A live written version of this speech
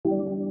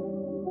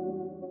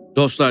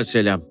Dostlar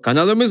selam.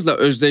 Kanalımızla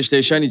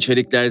özdeşleşen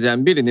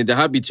içeriklerden birini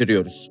daha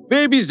bitiriyoruz.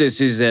 Ve biz de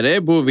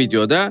sizlere bu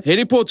videoda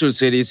Harry Potter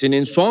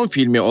serisinin son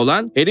filmi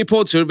olan Harry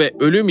Potter ve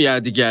Ölüm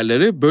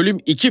Yadigarları Bölüm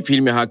 2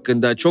 filmi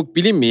hakkında çok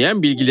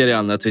bilinmeyen bilgileri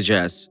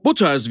anlatacağız. Bu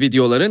tarz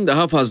videoların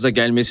daha fazla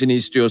gelmesini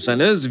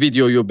istiyorsanız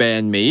videoyu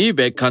beğenmeyi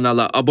ve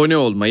kanala abone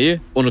olmayı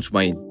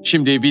unutmayın.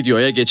 Şimdi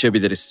videoya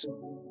geçebiliriz.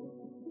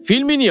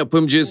 Filmin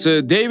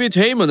yapımcısı David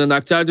Heyman'ın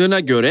aktardığına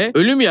göre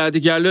Ölüm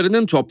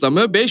Yadigarları'nın toplamı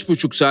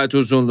 5,5 saat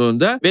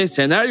uzunluğunda ve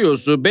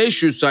senaryosu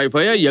 500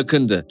 sayfaya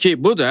yakındı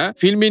ki bu da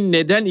filmin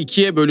neden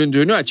ikiye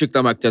bölündüğünü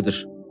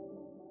açıklamaktadır.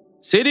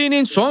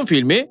 Serinin son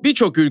filmi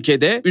birçok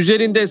ülkede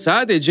üzerinde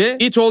sadece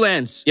 "It All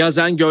Ends"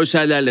 yazan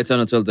görsellerle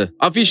tanıtıldı.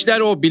 Afişler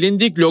o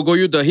bilindik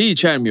logoyu dahi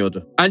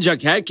içermiyordu.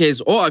 Ancak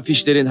herkes o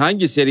afişlerin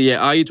hangi seriye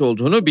ait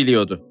olduğunu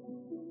biliyordu.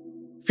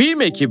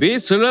 Film ekibi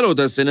Sırlar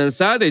Odası'nın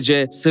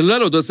sadece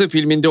Sırlar Odası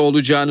filminde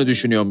olacağını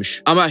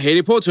düşünüyormuş. Ama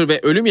Harry Potter ve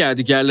Ölüm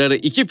Yadigarları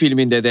 2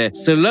 filminde de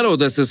Sırlar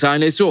Odası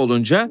sahnesi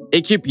olunca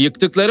ekip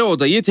yıktıkları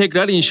odayı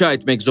tekrar inşa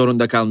etmek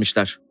zorunda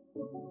kalmışlar.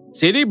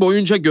 Seri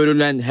boyunca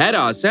görülen her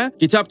asa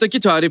kitaptaki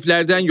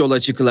tariflerden yola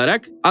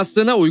çıkılarak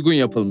aslına uygun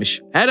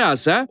yapılmış. Her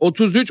asa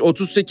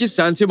 33-38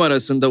 santim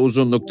arasında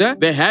uzunlukta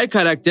ve her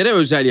karaktere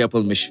özel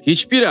yapılmış.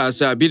 Hiçbir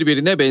asa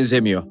birbirine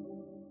benzemiyor.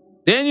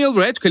 Daniel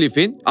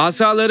Radcliffe'in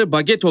asaları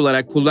baget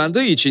olarak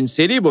kullandığı için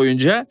seri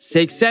boyunca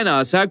 80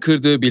 asa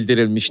kırdığı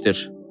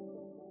bildirilmiştir.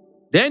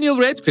 Daniel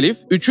Radcliffe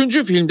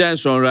 3. filmden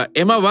sonra,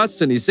 Emma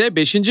Watson ise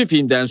 5.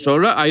 filmden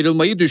sonra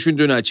ayrılmayı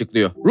düşündüğünü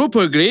açıklıyor.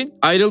 Rupert Grint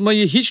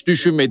ayrılmayı hiç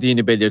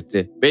düşünmediğini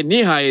belirtti ve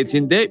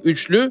nihayetinde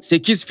üçlü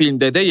 8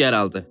 filmde de yer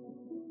aldı.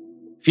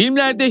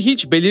 Filmlerde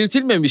hiç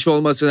belirtilmemiş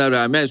olmasına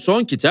rağmen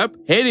son kitap,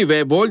 Harry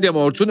ve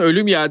Voldemort'un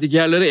Ölüm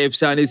Yadigarları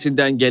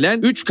efsanesinden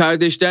gelen 3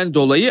 kardeşten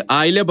dolayı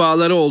aile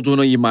bağları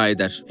olduğunu ima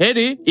eder.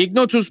 Harry,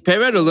 Ignotus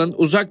Peveril'ın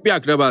uzak bir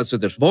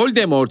akrabasıdır.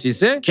 Voldemort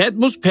ise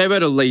Cadmus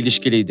Peveril'la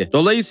ilişkiliydi.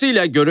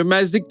 Dolayısıyla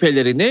görünmezlik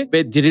pelerini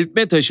ve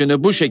diriltme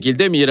taşını bu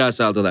şekilde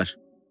miras aldılar.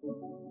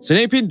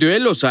 Snape'in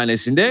düello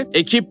sahnesinde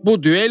ekip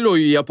bu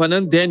düelloyu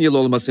yapanın Daniel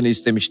olmasını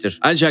istemiştir.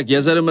 Ancak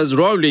yazarımız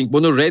Rowling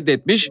bunu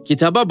reddetmiş,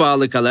 kitaba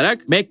bağlı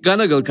kalarak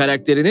McGonagall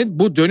karakterinin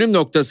bu dönüm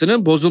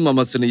noktasının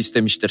bozulmamasını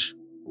istemiştir.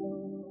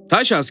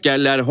 Taş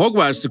askerler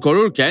Hogwarts'ı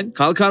korurken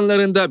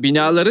kalkanlarında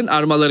binaların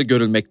armaları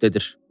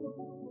görülmektedir.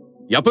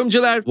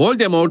 Yapımcılar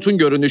Voldemort'un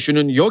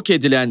görünüşünün yok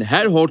edilen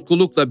her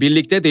hortkulukla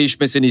birlikte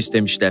değişmesini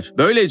istemişler.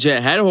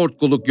 Böylece her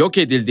hortkuluk yok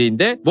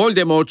edildiğinde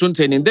Voldemort'un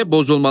teninde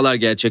bozulmalar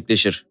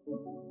gerçekleşir.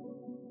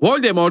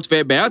 Voldemort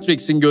ve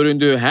Bellatrix'in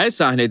göründüğü her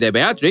sahnede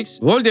Bellatrix,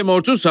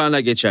 Voldemort'un sağına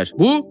geçer.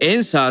 Bu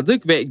en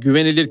sadık ve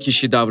güvenilir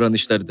kişi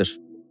davranışlarıdır.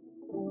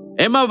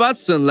 Emma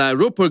Watson'la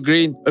Rupert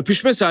Grint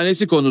öpüşme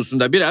sahnesi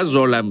konusunda biraz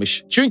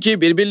zorlanmış.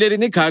 Çünkü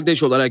birbirlerini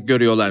kardeş olarak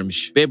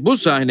görüyorlarmış ve bu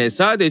sahne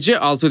sadece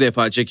 6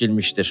 defa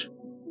çekilmiştir.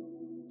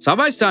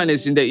 Savaş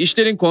sahnesinde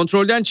işlerin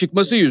kontrolden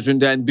çıkması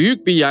yüzünden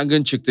büyük bir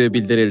yangın çıktığı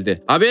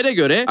bildirildi. Habere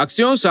göre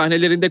aksiyon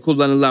sahnelerinde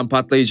kullanılan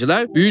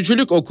patlayıcılar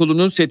büyücülük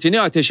okulunun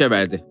setini ateşe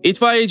verdi.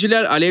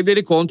 İtfaiyeciler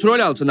alevleri kontrol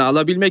altına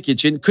alabilmek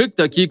için 40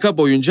 dakika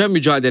boyunca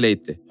mücadele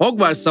etti.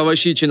 Hogwarts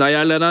Savaşı için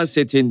ayarlanan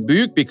setin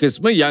büyük bir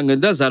kısmı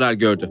yangında zarar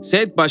gördü.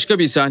 Set başka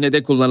bir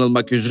sahnede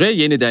kullanılmak üzere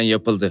yeniden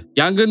yapıldı.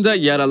 Yangında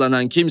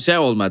yaralanan kimse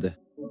olmadı.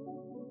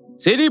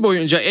 Seri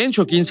boyunca en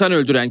çok insan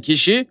öldüren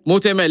kişi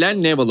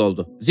muhtemelen Neville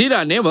oldu.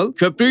 Zira Neville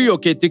köprüyü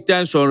yok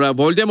ettikten sonra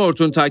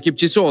Voldemort'un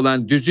takipçisi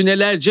olan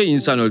düzinelerce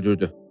insan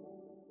öldürdü.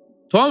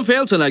 Tom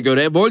Felton'a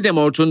göre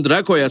Voldemort'un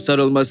Draco'ya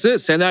sarılması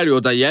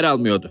senaryoda yer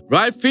almıyordu.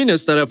 Ralph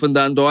Fiennes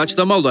tarafından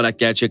doğaçlama olarak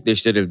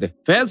gerçekleştirildi.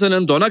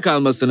 Felton'ın dona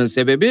kalmasının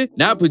sebebi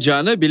ne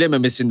yapacağını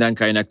bilememesinden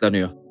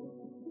kaynaklanıyor.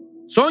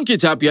 Son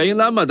kitap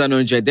yayınlanmadan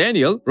önce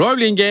Daniel,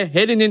 Rowling'e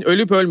Harry'nin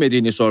ölüp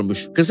ölmediğini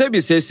sormuş. Kısa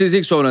bir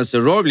sessizlik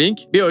sonrası Rowling,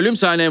 "Bir ölüm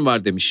sahnem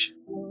var." demiş.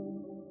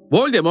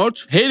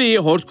 Voldemort, Harry'i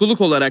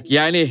hortkuluk olarak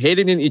yani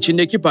Harry'nin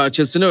içindeki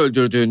parçasını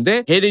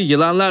öldürdüğünde Harry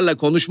yılanlarla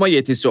konuşma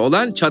yetisi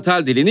olan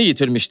çatal dilini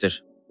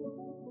yitirmiştir.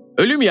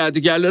 Ölüm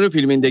Yadigarları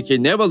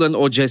filmindeki Neville'ın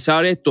o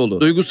cesaret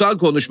dolu, duygusal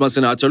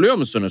konuşmasını hatırlıyor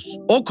musunuz?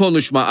 O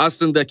konuşma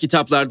aslında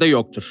kitaplarda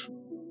yoktur.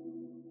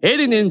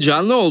 Harry'nin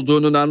canlı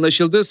olduğunun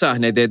anlaşıldığı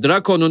sahnede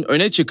Draco'nun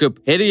öne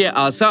çıkıp Harry'ye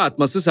asa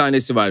atması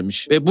sahnesi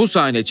varmış ve bu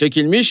sahne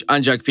çekilmiş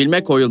ancak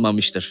filme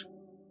koyulmamıştır.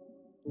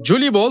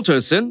 Julie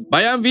Walters'ın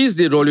Bayan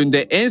Weasley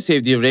rolünde en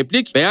sevdiği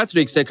replik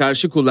Bellatrix'e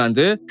karşı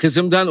kullandığı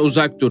 "kızımdan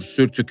uzak dur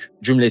sürtük"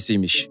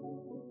 cümlesiymiş.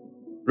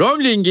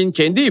 Rowling'in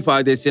kendi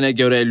ifadesine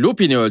göre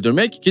Lupin'i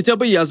öldürmek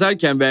kitabı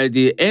yazarken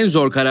verdiği en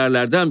zor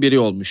kararlardan biri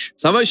olmuş.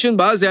 Savaşın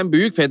bazen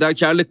büyük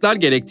fedakarlıklar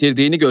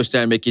gerektirdiğini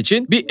göstermek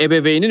için bir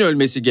ebeveynin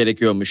ölmesi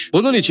gerekiyormuş.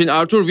 Bunun için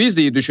Arthur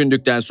Weasley'i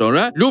düşündükten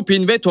sonra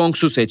Lupin ve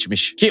Tonks'u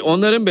seçmiş. Ki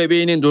onların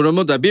bebeğinin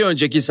durumu da bir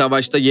önceki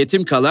savaşta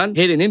yetim kalan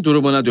Harry'nin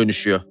durumuna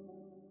dönüşüyor.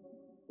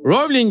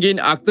 Rowling'in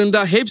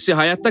aklında hepsi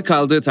hayatta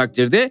kaldığı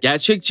takdirde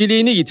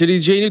gerçekçiliğini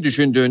yitireceğini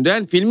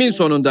düşündüğünden filmin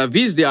sonunda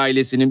Weasley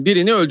ailesinin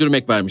birini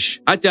öldürmek varmış.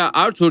 Hatta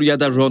Arthur ya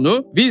da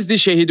Ron'u Weasley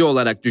şehidi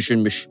olarak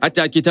düşünmüş.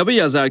 Hatta kitabı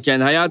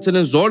yazarken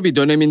hayatının zor bir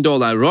döneminde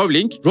olan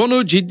Rowling,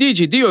 Ron'u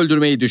ciddi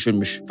öldürmeyi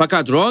düşünmüş.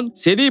 Fakat Ron,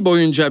 seri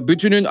boyunca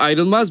bütünün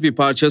ayrılmaz bir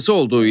parçası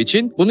olduğu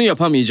için bunu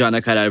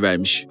yapamayacağına karar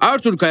vermiş.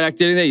 Arthur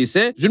karakterine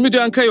ise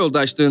Zümrüdüanka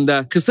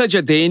yoldaşlığında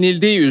kısaca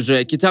değinildiği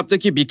üzere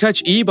kitaptaki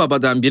birkaç iyi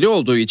babadan biri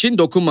olduğu için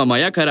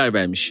dokunmamaya karar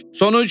vermiş.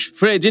 Sonuç,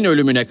 Fred'in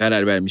ölümüne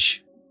karar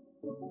vermiş.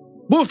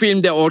 Bu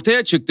filmde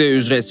ortaya çıktığı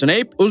üzere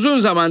Snape uzun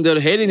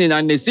zamandır Harry'nin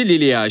annesi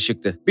Lily'ye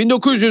aşıktı.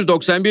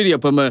 1991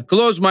 yapımı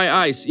Close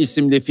My Eyes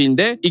isimli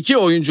filmde iki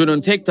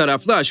oyuncunun tek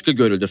taraflı aşkı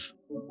görülür.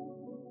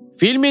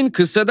 Filmin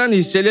kıssadan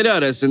hisseleri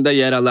arasında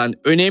yer alan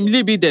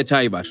önemli bir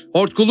detay var.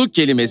 Hortkuluk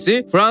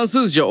kelimesi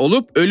Fransızca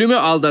olup ölümü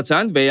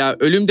aldatan veya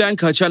ölümden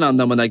kaçan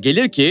anlamına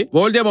gelir ki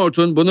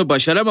Voldemort'un bunu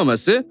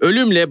başaramaması,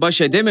 ölümle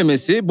baş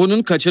edememesi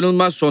bunun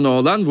kaçınılmaz sonu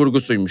olan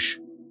vurgusuymuş.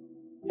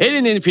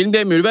 Harry'nin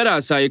filmde mürver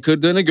asayı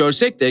kırdığını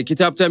görsek de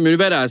kitapta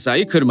mürver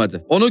asayı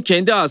kırmadı. Onu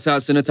kendi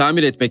asasını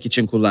tamir etmek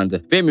için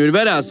kullandı ve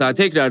mürver asa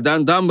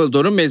tekrardan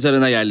Dumbledore'un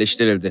mezarına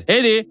yerleştirildi.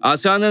 Harry,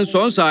 asanın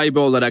son sahibi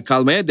olarak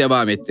kalmaya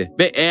devam etti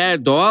ve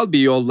eğer doğal bir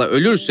yolla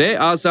ölürse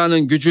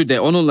asanın gücü de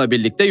onunla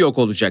birlikte yok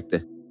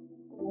olacaktı.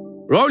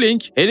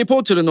 Rowling, Harry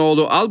Potter'ın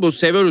oğlu Albus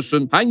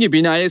Severus'un hangi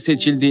binaya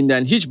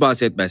seçildiğinden hiç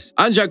bahsetmez.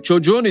 Ancak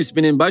çocuğun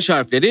isminin baş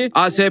harfleri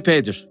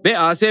ASP'dir ve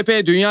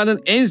ASP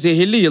dünyanın en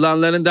zehirli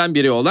yılanlarından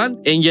biri olan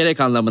engerek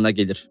anlamına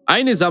gelir.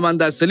 Aynı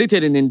zamanda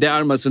Slytherin'in de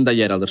armasında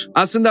yer alır.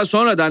 Aslında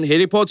sonradan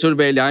Harry Potter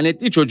ve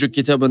Lanetli Çocuk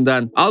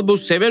kitabından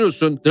Albus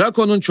Severus'un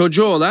Draco'nun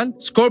çocuğu olan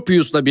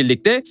Scorpius'la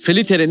birlikte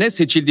Slytherin'e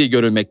seçildiği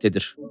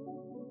görülmektedir.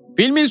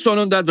 Filmin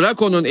sonunda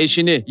Draco'nun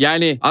eşini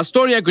yani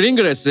Astoria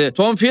Gringer'ı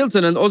Tom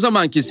Felton'ın o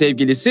zamanki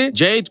sevgilisi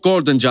Jade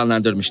Gordon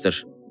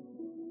canlandırmıştır.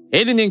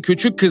 Harry'nin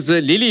küçük kızı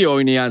Lily'yi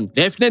oynayan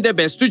Daphne de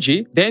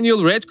Bestucci,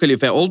 Daniel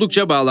Radcliffe'e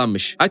oldukça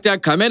bağlanmış.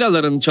 Hatta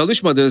kameraların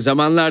çalışmadığı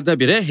zamanlarda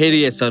bile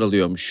Harry'ye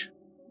sarılıyormuş.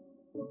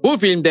 Bu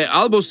filmde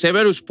Albus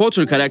Severus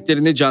Potter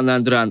karakterini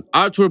canlandıran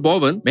Arthur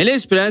Bowen,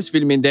 Melez Prens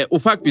filminde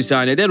ufak bir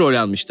sahnede rol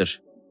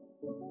almıştır.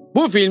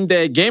 Bu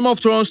filmde Game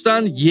of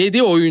Thrones'tan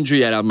 7 oyuncu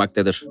yer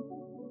almaktadır.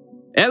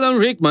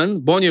 Alan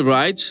Rickman, Bonnie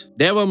Wright,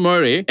 Devon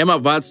Murray, Emma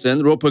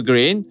Watson, Rupert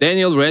Grint,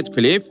 Daniel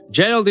Radcliffe,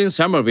 Geraldine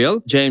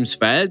Somerville, James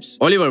Phelps,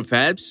 Oliver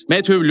Phelps,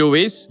 Matthew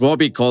Lewis,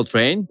 Robbie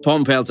Coltrane,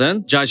 Tom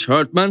Felton, Josh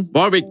Hartman,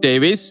 Warwick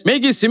Davis,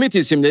 Maggie Smith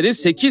isimleri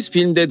 8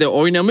 filmde de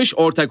oynamış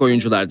ortak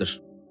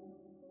oyunculardır.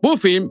 Bu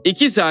film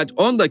 2 saat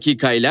 10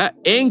 dakikayla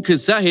en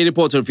kısa Harry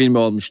Potter filmi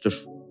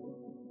olmuştur.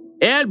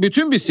 Eğer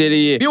bütün bir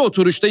seriyi bir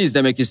oturuşta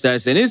izlemek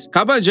isterseniz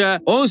kabaca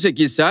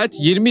 18 saat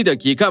 20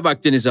 dakika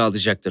vaktinizi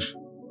alacaktır.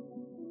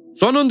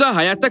 Sonunda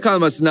hayatta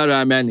kalmasına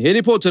rağmen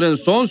Harry Potter'ın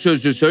son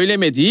sözü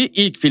söylemediği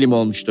ilk film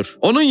olmuştur.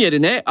 Onun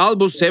yerine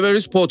Albus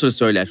Severus Potter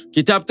söyler.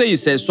 Kitapta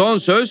ise son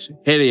söz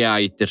Harry'e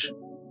aittir.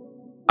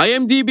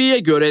 IMDb'ye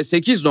göre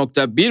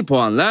 8.1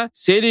 puanla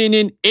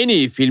serinin en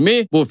iyi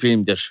filmi bu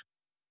filmdir.